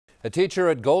A teacher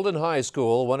at Golden High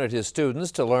School wanted his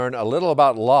students to learn a little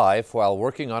about life while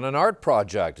working on an art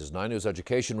project. As 9 News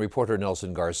education reporter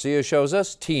Nelson Garcia shows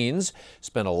us, teens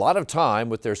spend a lot of time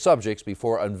with their subjects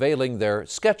before unveiling their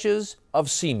sketches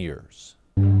of seniors.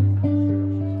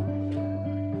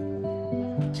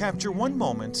 Capture one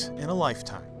moment in a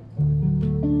lifetime.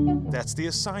 That's the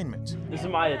assignment. This is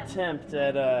my attempt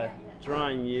at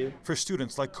drawing you. For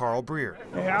students like Carl Breer.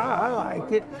 Yeah, I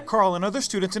like it. Carl and other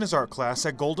students in his art class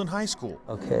at Golden High School.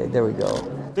 Okay, there we go.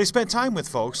 They spent time with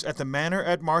folks at the Manor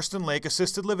at Marston Lake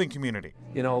Assisted Living Community.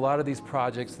 You know, a lot of these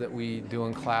projects that we do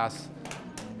in class,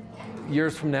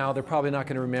 years from now, they're probably not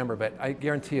going to remember, but I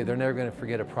guarantee you they're never going to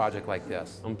forget a project like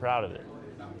this. I'm proud of it.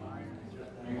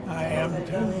 I am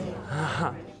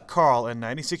too. Carl and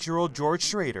 96-year-old George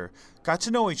Schrader got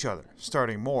to know each other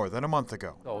starting more than a month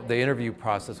ago. So the interview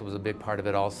process was a big part of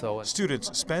it also.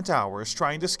 Students spent hours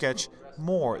trying to sketch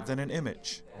more than an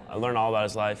image. I learned all about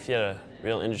his life. He had a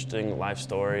real interesting life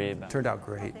story. Turned out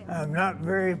great. I'm not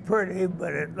very pretty,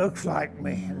 but it looks like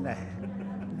me, and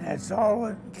that's all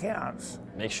that counts.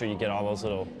 Make sure you get all those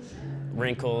little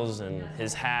wrinkles and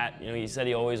his hat. You know, he said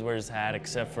he always wears his hat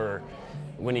except for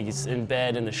when he's in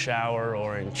bed, in the shower,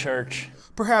 or in church.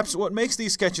 Perhaps what makes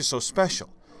these sketches so special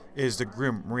is the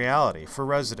grim reality for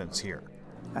residents here.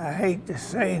 I hate to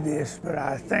say this, but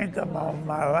I think I'm on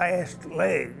my last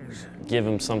legs. Give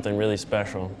him something really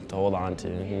special to hold on to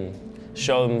and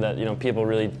show them that, you know, people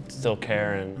really still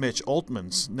care. And Mitch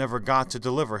Oltmans never got to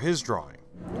deliver his drawing.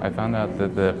 I found out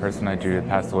that the person I drew had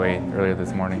passed away earlier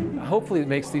this morning. Hopefully it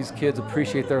makes these kids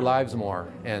appreciate their lives more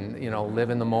and, you know,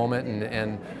 live in the moment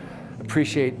and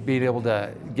appreciate being able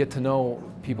to get to know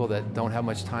people that don't have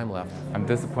much time left. I'm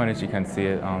disappointed she couldn't see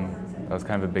it. That was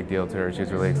kind of a big deal to her. She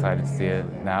was really excited to see it.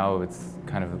 Now it's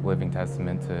kind of a living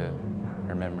testament to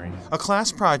her memory. A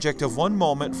class project of one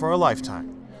moment for a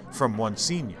lifetime, from one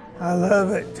senior I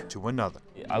love it. to another.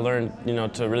 I learned, you know,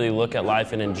 to really look at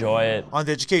life and enjoy it. On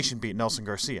the Education Beat, Nelson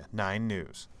Garcia, 9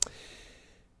 News.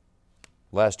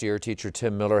 Last year, teacher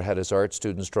Tim Miller had his art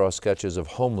students draw sketches of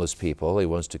homeless people. He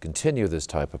wants to continue this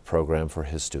type of program for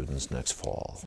his students next fall.